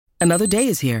Another day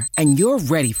is here, and you're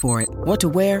ready for it. What to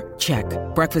wear? Check.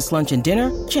 Breakfast, lunch, and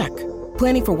dinner? Check.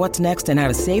 Planning for what's next and how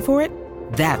to save for it?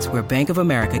 That's where Bank of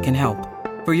America can help.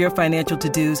 For your financial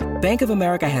to-dos, Bank of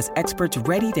America has experts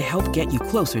ready to help get you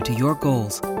closer to your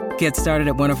goals. Get started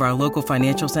at one of our local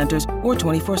financial centers or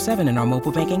 24/7 in our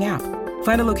mobile banking app.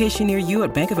 Find a location near you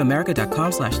at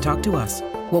bankofamerica.com/talktous.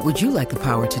 What would you like the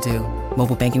power to do?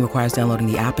 Mobile banking requires downloading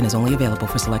the app and is only available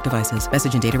for select devices.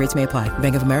 Message and data rates may apply.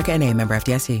 Bank of America N.A., member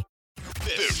FDIC.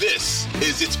 This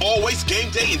is It's Always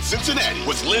Game Day in Cincinnati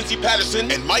with Lindsey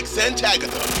Patterson and Mike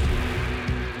Santagatha.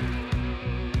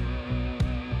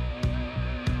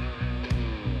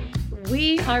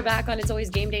 We are back on It's Always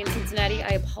Game Day in Cincinnati. I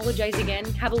apologize again.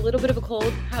 Have a little bit of a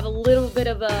cold, have a little bit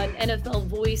of an NFL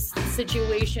voice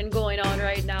situation going on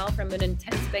right now from an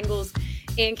intense Bengals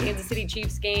and Kansas City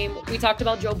Chiefs game. We talked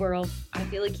about Joe Burrow. I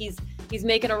feel like he's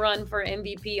making a run for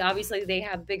MVP. Obviously, they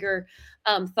have bigger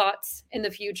thoughts in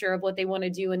the future of what they want to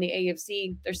do in the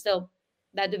AFC.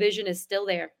 That division is still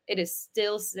there. It is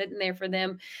still sitting there for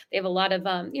them. They have a lot of,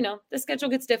 the schedule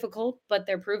gets difficult, but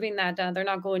they're proving that they're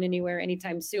not going anywhere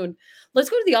anytime soon. Let's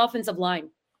go to the offensive line.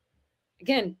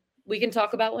 Again, we can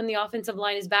talk about when the offensive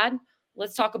line is bad.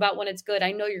 Let's talk about when it's good.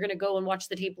 I know you're going to go and watch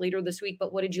the tape later this week,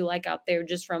 but what did you like out there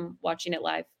just from watching it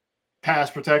live? Pass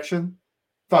protection.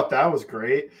 Thought that was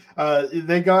great.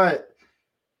 It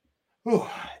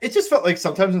just felt like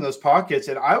sometimes in those pockets,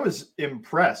 and I was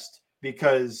impressed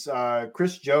because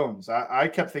Chris Jones, I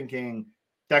kept thinking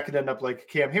that could end up like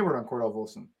Cam Hayward on Cordell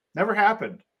Wilson. Never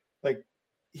happened. Like,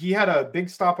 he had a big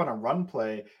stop on a run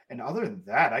play, and other than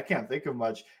that, I can't think of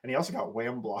much. And he also got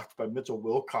wham blocked by Mitchell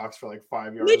Wilcox for like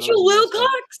 5 yards. Mitchell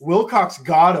Wilcox? Wilcox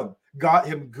got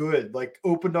him good, like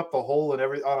opened up the hole and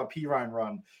on a Pirine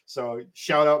run. So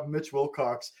shout out Mitch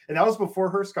Wilcox. And that was before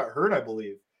Hurst got hurt, I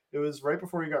believe. It was right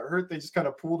before he got hurt. They just kind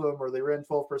of pulled him, or they ran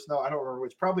 12 personnel. I don't remember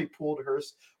which. Probably pulled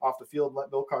Hurst off the field and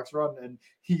let Wilcox run, and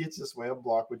he gets this wham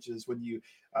block, which is when you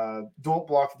don't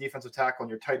block the defensive tackle and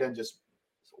your tight end just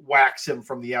whacks him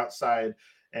from the outside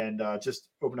and just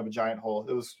open up a giant hole.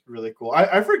 It was really cool.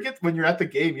 I forget when you're at the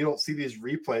game, you don't see these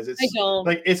replays.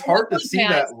 It's hard to see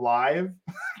that live.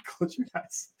 Close your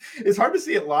eyes. It's hard to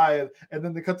see it live, and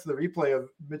then they cut to the replay of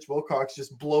Mitch Wilcox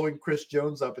just blowing Chris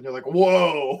Jones up, and you're like,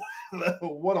 whoa,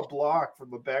 what a block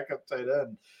from the backup tight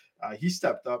end. He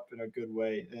stepped up in a good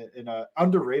way, in an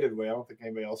underrated way. I don't think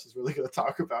anybody else is really going to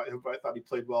talk about him, but I thought he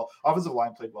played well. Offensive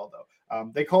line played well,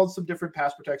 though. They called some different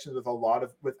pass protections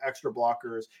with extra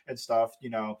blockers and stuff.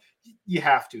 You know, you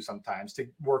have to sometimes to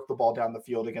work the ball down the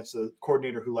field against a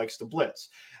coordinator who likes to blitz.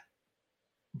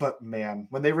 But man,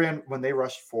 when they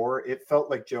rushed 4, it felt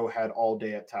like Joe had all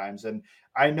day at times. And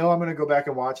I know I'm going to go back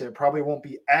and watch it. It probably won't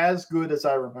be as good as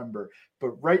I remember.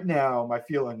 But right now, my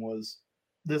feeling was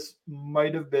this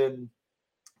might have been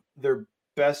their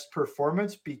best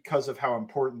performance because of how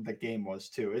important the game was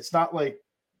too. It's not like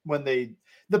when the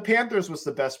Panthers was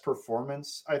the best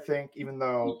performance, I think, even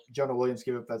though Jonah Williams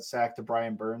gave up that sack to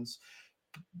Brian Burns,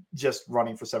 just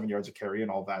running for 7 yards of carry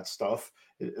and all that stuff.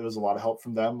 It was a lot of help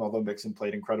from them, although Mixon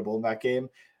played incredible in that game.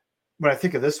 When I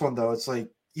think of this one, though, it's like,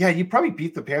 yeah, you probably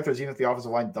beat the Panthers even if the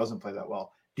offensive line doesn't play that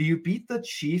well. Do you beat the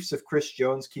Chiefs if Chris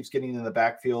Jones keeps getting in the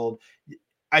backfield?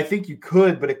 I think you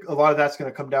could, but a lot of that's going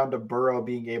to come down to Burrow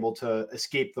being able to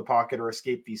escape the pocket or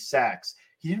escape these sacks.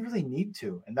 He didn't really need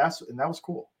to, and that was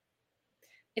cool.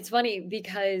 It's funny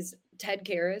because Ted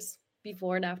Karras,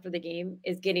 before and after the game,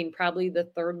 is getting probably the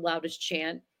third loudest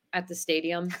chant at the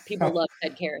stadium. People love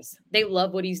Ted Karras. They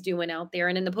love what he's doing out there.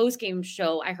 And in the post-game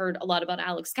show, I heard a lot about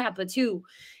Alex Kappa too.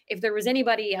 If there was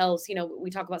anybody else, we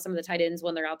talk about some of the tight ends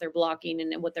when they're out there blocking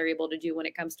and what they're able to do when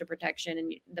it comes to protection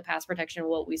and the pass protection,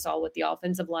 what we saw with the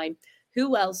offensive line.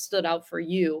 Who else stood out for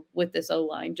you with this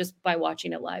O-line just by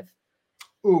watching it live?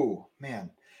 Ooh,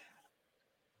 man.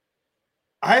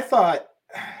 I thought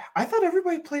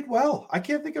everybody played well. I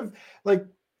can't think of, like,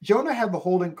 Jonah had the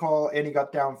holding call and he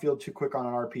got downfield too quick on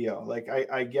an RPO. Like,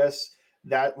 I guess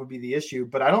that would be the issue,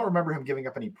 but I don't remember him giving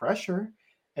up any pressure.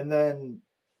 And then,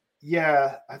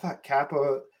 yeah, I thought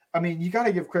Kappa, I mean, you got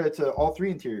to give credit to all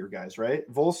three interior guys, right?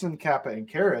 Volson, Kappa, and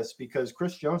Karras, because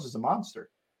Chris Jones is a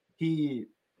monster. He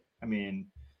had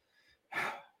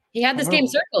this game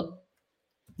circled.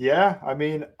 Yeah, I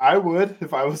mean, I would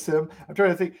if I was him. I'm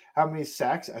trying to think how many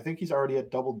sacks. I think he's already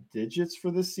at double digits for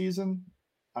this season.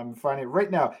 I'm finding it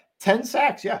right now. 10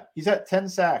 sacks. Yeah, he's at 10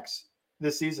 sacks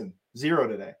this season. 0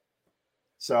 today.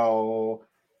 So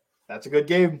That's a good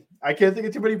game. I can't think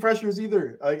of too many pressures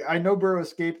either. I know Burrow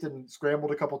escaped and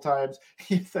scrambled a couple times.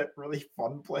 He had that really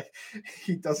fun play.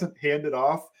 He doesn't hand it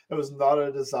off. It was not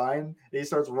a design. And he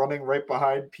starts running right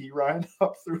behind P. Ryan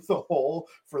up through the hole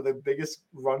for the biggest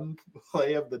run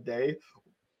play of the day.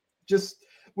 Just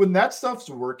when that stuff's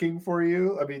working for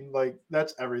you, I mean, like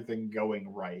that's everything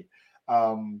going right.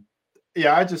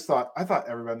 Yeah, I thought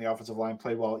everybody on the offensive line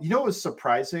played well. You know what was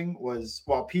surprising was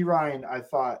while P. Ryan I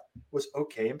thought was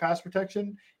okay in pass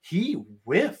protection, he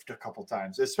whiffed a couple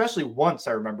times, especially once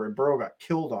I remember, and Burrow got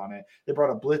killed on it. They brought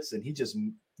a blitz and he just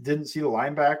didn't see the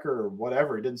linebacker or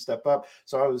whatever. He didn't step up.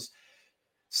 So I was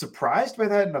surprised by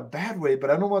that in a bad way, but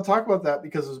I don't want to talk about that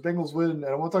because it was Bengals win, and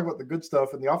I want to talk about the good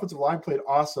stuff. And the offensive line played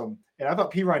awesome. And I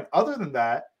thought P. Ryan, other than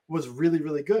that, was really,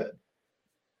 really good.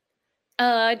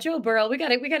 Joe Burrow, we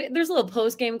got it. There's little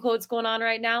post-game quotes going on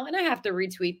right now, and I have to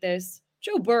retweet this.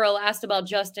 Joe Burrow asked about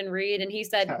Justin Reed, and he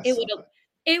said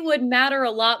it would matter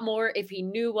a lot more if he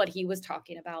knew what he was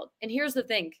talking about. And here's the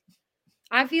thing.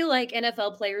 I feel like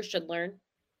NFL players should learn.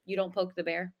 You don't poke the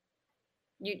bear.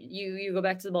 You go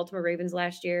back to the Baltimore Ravens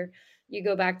last year. You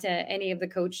go back to any of the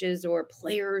coaches or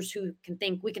players who can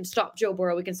think we can stop Joe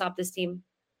Burrow, we can stop this team.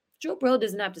 Joe Burrow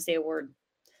doesn't have to say a word.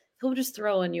 He'll just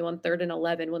throw on you on 3rd and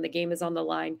 11 when the game is on the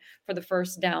line for the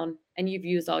first down and you've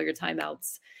used all your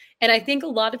timeouts. And I think a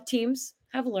lot of teams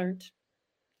have learned.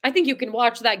 I think you can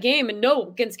watch that game and know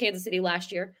against Kansas City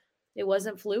last year, it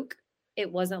wasn't fluke.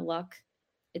 It wasn't luck.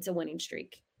 It's a winning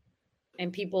streak.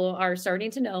 And people are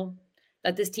starting to know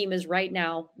that this team is right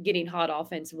now getting hot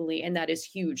offensively, and that is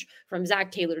huge. From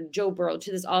Zach Taylor to Joe Burrow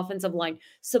to this offensive line,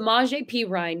 Samaje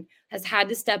Perine has had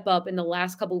to step up in the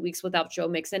last couple of weeks without Joe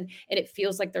Mixon, and it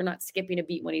feels like they're not skipping a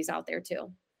beat when he's out there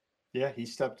too. Yeah, he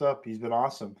stepped up. He's been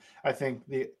awesome. I think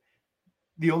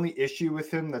the only issue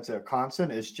with him that's a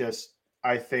constant is just,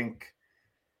 I think,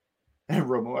 and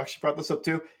Romo actually brought this up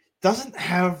too, doesn't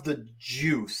have the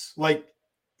juice. Like,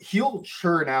 he'll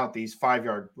churn out these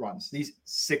 5-yard runs, these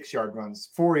 6-yard runs,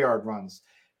 4-yard runs.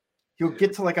 He'll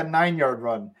get to like a 9-yard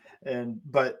run,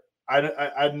 but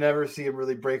I'd never see him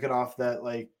really breaking off that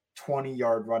like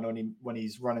 20-yard run when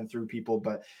he's running through people.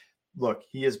 But look,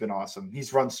 he has been awesome.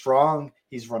 He's run strong,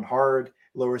 he's run hard,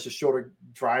 lowers his shoulder,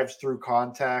 drives through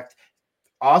contact.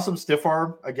 Awesome stiff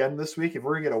arm again this week. If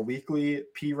we're gonna get a weekly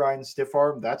P. Ryan stiff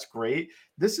arm, that's great.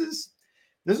 This is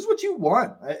what you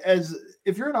want as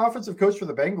if you're an offensive coach for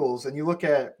the Bengals and you look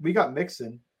at, we got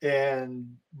Mixon, and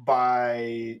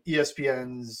by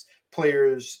ESPN's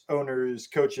players, owners,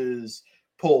 coaches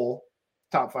poll,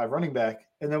 top 5 running back.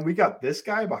 And then we got this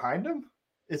guy behind him.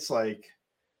 It's like,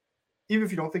 even if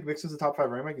you don't think Mixon's a top 5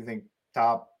 running back, you think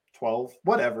top 12,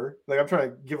 whatever. Like, I'm trying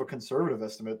to give a conservative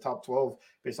estimate, top 12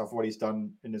 based off what he's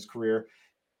done in his career.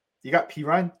 You got P.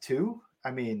 Ryan too. I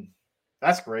mean,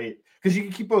 that's great because you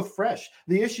can keep both fresh.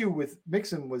 The issue with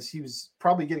Mixon was he was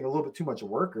probably getting a little bit too much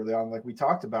work early on, like we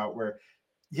talked about, where,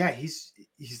 yeah, he's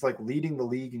like leading the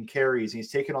league in carries and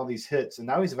he's taking all these hits, and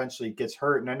now he's eventually gets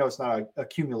hurt. And I know it's not an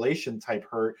accumulation type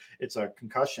hurt, it's a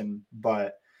concussion,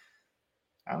 but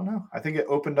I don't know. I think it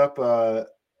opened up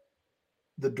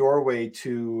the doorway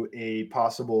to a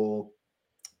possible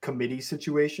committee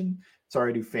situation.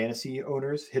 Sorry to fantasy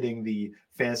owners hitting the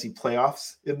fantasy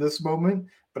playoffs in this moment,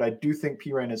 but I do think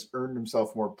P. Ryan has earned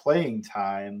himself more playing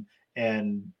time,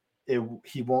 and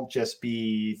he won't just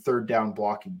be 3rd down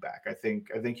blocking back. I think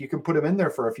you can put him in there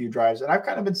for a few drives, and I've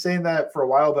kind of been saying that for a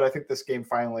while, but I think this game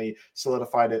finally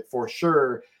solidified it for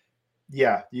sure.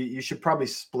 Yeah, you should probably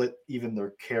split even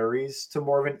their carries to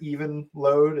more of an even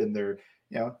load, and their,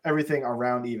 everything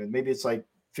around even. Maybe it's like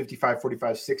 55,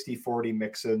 45, 60, 40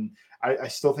 Mixon. I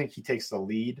still think he takes the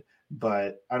lead,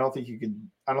 but I don't think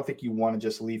you want to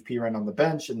just leave P. Ryan on the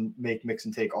bench and make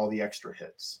Mixon take all the extra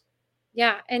hits.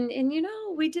 Yeah. And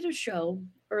we did a show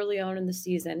early on in the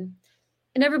season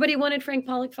and everybody wanted Frank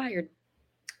Pollock fired.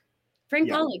 Frank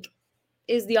Pollock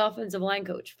is the offensive line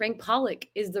coach. Frank Pollock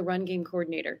is the run game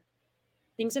coordinator.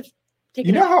 Things have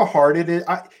taken. You know how hard it is?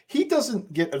 He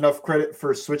doesn't get enough credit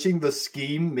for switching the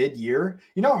scheme mid-year.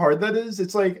 You know how hard that is?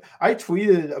 It's like I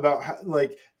tweeted about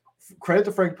credit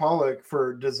to Frank Pollock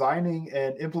for designing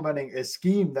and implementing a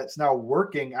scheme that's now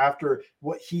working after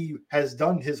what he has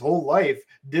done his whole life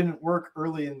didn't work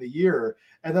early in the year.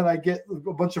 And then I get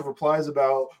a bunch of replies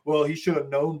about, well, he should have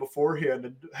known beforehand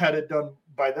and had it done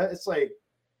by that. It's like,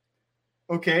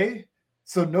 okay,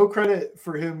 so no credit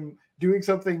for him doing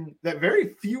something that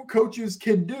very few coaches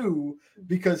can do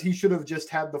because he should have just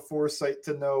had the foresight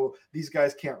to know these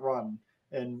guys can't run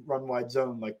and run wide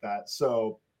zone like that.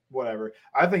 So whatever.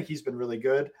 I think he's been really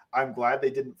good. I'm glad they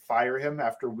didn't fire him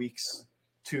after weeks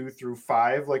 2 through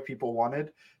 5 like people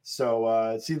wanted. So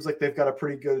it seems like they've got a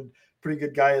pretty good pretty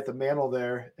good guy at the mantle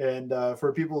there. And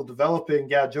for people developing,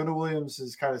 yeah, Jonah Williams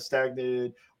is kind of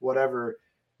stagnated, whatever.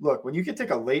 Look, when you can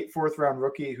take a late 4th round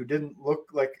rookie who didn't look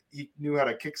like he knew how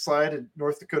to kick slide in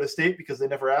North Dakota State because they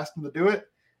never asked him to do it,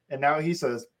 and now he's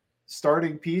a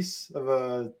starting piece of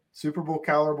a Super Bowl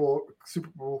caliber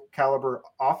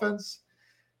offense,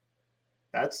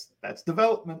 that's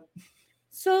development.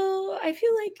 So I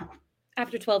feel like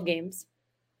after 12 games,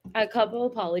 a couple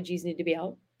apologies need to be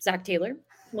out. Zach Taylor,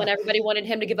 when everybody wanted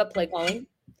him to give up play calling,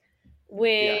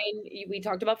 when we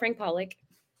talked about Frank Pollock,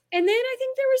 and then I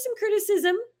think there was some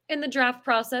criticism in the draft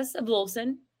process of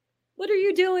Wilson. What are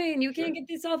you doing? You can't get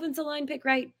this offensive line pick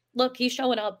right. Look, he's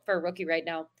showing up for a rookie right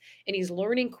now, and he's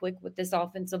learning quick with this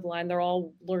offensive line. They're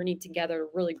all learning together.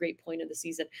 Really great point of the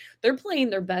season. They're playing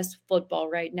their best football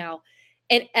right now,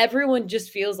 and everyone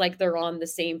just feels like they're on the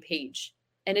same page,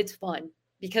 and it's fun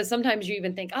because sometimes you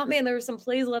even think, oh, man, there were some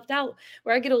plays left out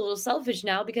where I get a little selfish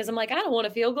now because I'm like, I don't want a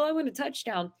field goal. I want a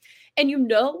touchdown. And you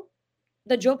know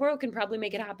that Joe Burrow can probably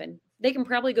make it happen. They can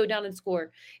probably go down and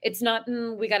score. It's not,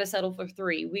 we got to settle for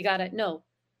 3. We got to, no.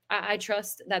 I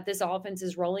trust that this offense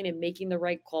is rolling and making the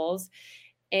right calls.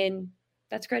 And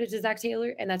that's credit to Zach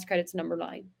Taylor, and that's credit to number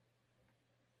 9.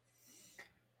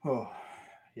 Oh,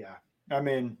 yeah. I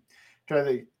mean, try to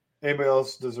think anybody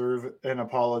else deserve an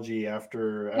apology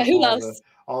after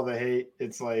all the hate.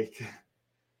 It's like,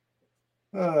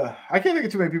 I can't think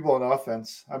of too many people on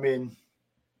offense. I mean,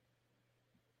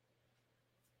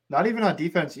 not even on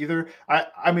defense either.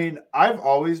 I mean, I've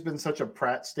always been such a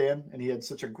Pratt stan, and he had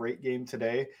such a great game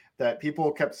today that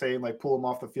people kept saying, like, pull him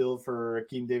off the field for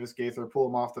Akeem Davis-Gaither, pull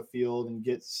him off the field and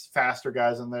get faster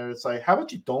guys in there. It's like, how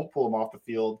about you don't pull him off the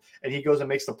field and he goes and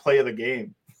makes the play of the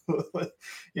game?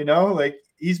 You know, like,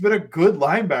 he's been a good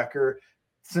linebacker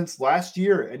since last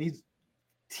year, and he's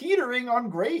teetering on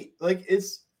great. Like,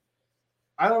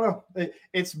 I don't know.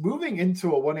 It's moving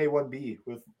into a 1A, 1B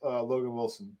with Logan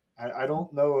Wilson. I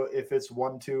don't know if it's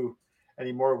 1-2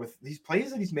 anymore with these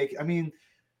plays that he's making. I mean,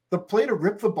 the play to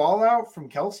rip the ball out from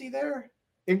Kelsey there,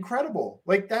 incredible.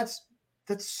 Like, that's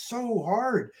so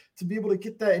hard to be able to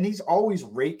get that. And he's always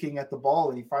raking at the ball,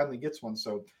 and he finally gets one.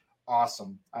 So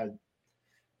awesome. I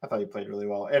thought he played really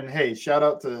well. And hey, shout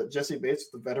out to Jesse Bates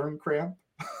with the veteran cramp.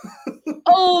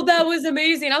 Oh, that was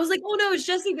amazing. I was like, oh no, is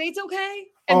Jesse Bates okay?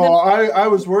 And I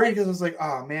was worried because I was like,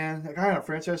 oh man, the guy on a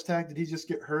franchise tag, did he just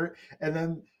get hurt? And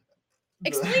then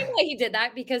explain why he did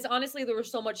that, because honestly, there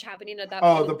was so much happening at that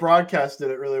point. point. The broadcast did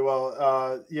it really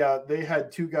well. Yeah, they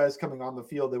had 2 guys coming on the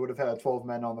field. They would have had a 12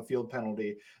 men on the field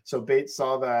penalty. So Bates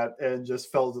saw that and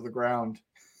just fell to the ground.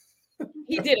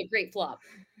 He did a great flop.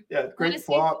 Yeah, great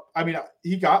flop. I mean,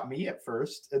 he got me at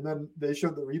first, and then they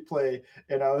showed the replay,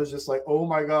 and I was just like, oh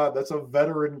my God, that's a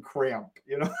veteran cramp.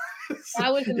 You know,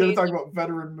 that was amazing. You talk about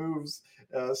veteran moves,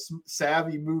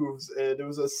 savvy moves, and it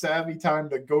was a savvy time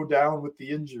to go down with the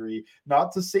injury,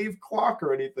 not to save clock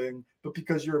or anything, but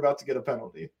because you're about to get a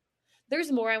penalty. There's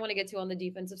more I want to get to on the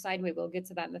defensive side. We will get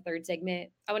to that in the 3rd segment.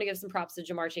 I want to give some props to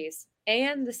Jamar Chase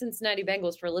and the Cincinnati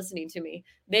Bengals for listening to me.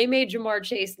 They made Jamar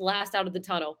Chase last out of the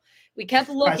tunnel. We kept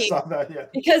looking I saw that, yeah.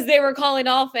 because they were calling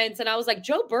offense, and I was like,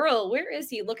 Joe Burrow, where is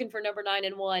he? Looking for number 9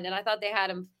 and 1. And I thought they had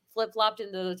him flip-flopped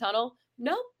into the tunnel.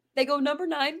 No, they go number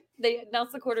 9. They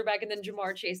announce the quarterback, and then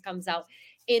Jamar Chase comes out.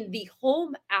 In the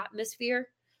home atmosphere,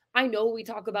 I know we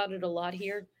talk about it a lot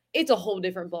here. It's a whole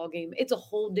different ballgame. It's a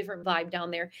whole different vibe down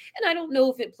there. And I don't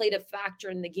know if it played a factor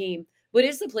in the game, but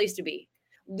it's the place to be.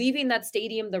 Leaving that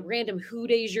stadium, the random Who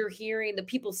Days you're hearing, the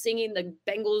people singing the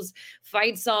Bengals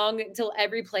fight song until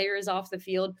every player is off the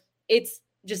field. It's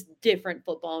just different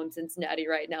football in Cincinnati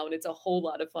right now, and it's a whole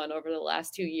lot of fun over the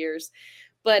last 2 years.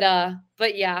 But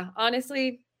yeah,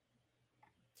 honestly,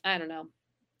 I don't know.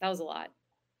 That was a lot.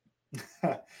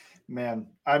 Man,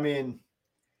 I mean,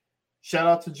 shout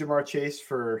out to Jamar Chase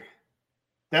for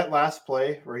that last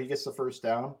play where he gets the first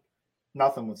down.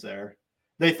 Nothing was there.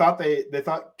 They thought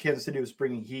Kansas City was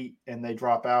bringing heat, and they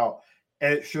drop out,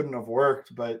 and it shouldn't have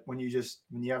worked. But when you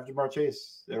have Jamar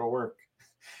Chase, it'll work.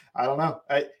 I don't know.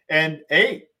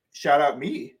 Shout out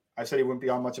me. I said he wouldn't be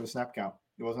on much of a snap count.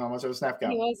 He wasn't on much of a snap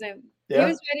count. He wasn't. Yeah. He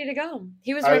was ready to go.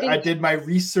 He was ready. I did my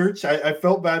research. I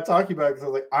felt bad talking about it because I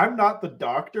was like, I'm not the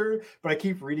doctor, but I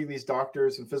keep reading these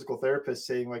doctors and physical therapists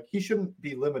saying, like, he shouldn't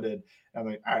be limited. And I'm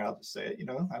like, all right, I'll just say it.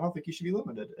 I don't think he should be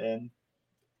limited. And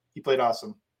he played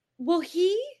awesome. Well,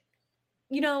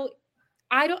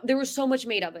 there was so much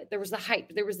made of it. There was the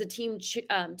hype. There was the team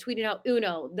tweeting out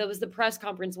Uno. There was the press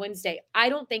conference Wednesday. I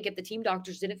don't think if the team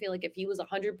doctors didn't feel like if he was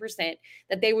 100%,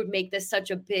 that they would make this such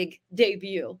a big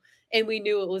debut. And we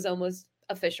knew it was almost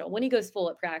official, when he goes full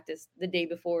at practice the day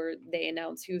before they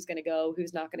announce who's going to go,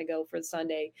 who's not going to go for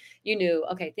Sunday, you knew,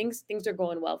 okay, things are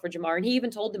going well for Jamar. And he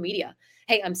even told the media,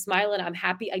 hey, I'm smiling. I'm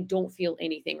happy. I don't feel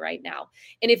anything right now.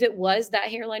 And if it was that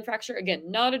hairline fracture, again,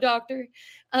 not a doctor,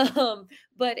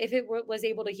 but if it was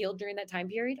able to heal during that time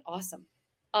period, awesome.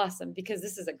 Awesome, because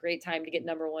this is a great time to get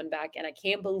number one back. And I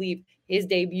can't believe his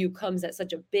debut comes at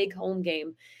such a big home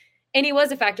game. And he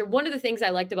was a factor. One of the things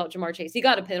I liked about Jamar Chase, he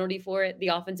got a penalty for it, the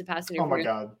offensive pass interference.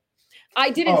 Oh my God.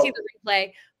 I didn't see the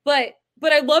replay, but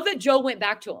I love that Joe went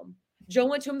back to him. Joe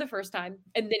went to him the first time,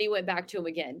 and then he went back to him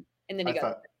again. And then I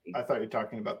thought you were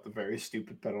talking about the very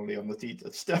stupid penalty on the T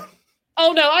touchdown.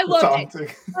 Oh no, I loved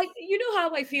it. Like, you know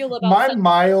how I feel about my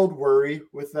mild worry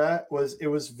with that was it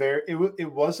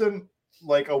wasn't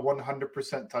like a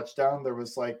 100% touchdown. There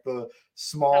was like the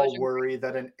small worry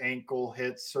that an ankle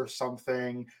hits or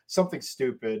something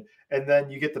stupid. And then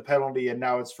you get the penalty and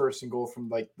now it's 1st and goal from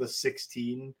like the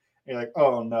 16. And you're like,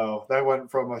 oh no, that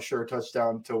went from a sure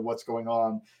touchdown to what's going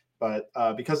on. But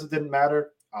because it didn't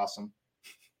matter, awesome.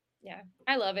 Yeah,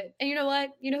 I love it. And you know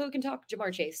what? You know who can talk?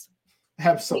 Jamar Chase.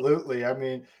 Absolutely. I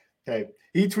mean, hey,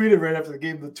 he tweeted right after the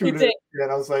game,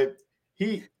 and I was like,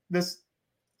 he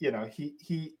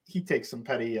takes some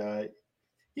petty,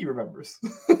 he remembers.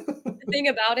 The thing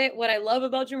about it, what I love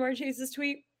about Jamar Chase's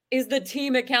tweet is the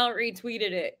team account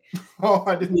retweeted it. Oh,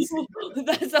 I didn't see that.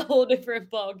 That's a whole different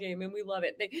ball game, and we love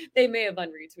it. They may have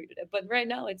unretweeted it, but right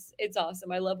now it's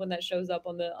awesome. I love when that shows up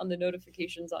on the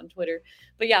notifications on Twitter.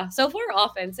 But yeah, so far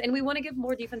offense, and we want to give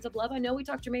more defensive love. I know we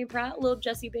talked Jermaine Pratt, a little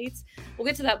Jesse Bates. We'll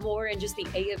get to that more in just the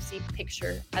AFC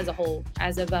picture as a whole,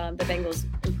 as of the Bengals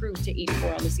improved to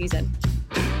 8-4 on the season.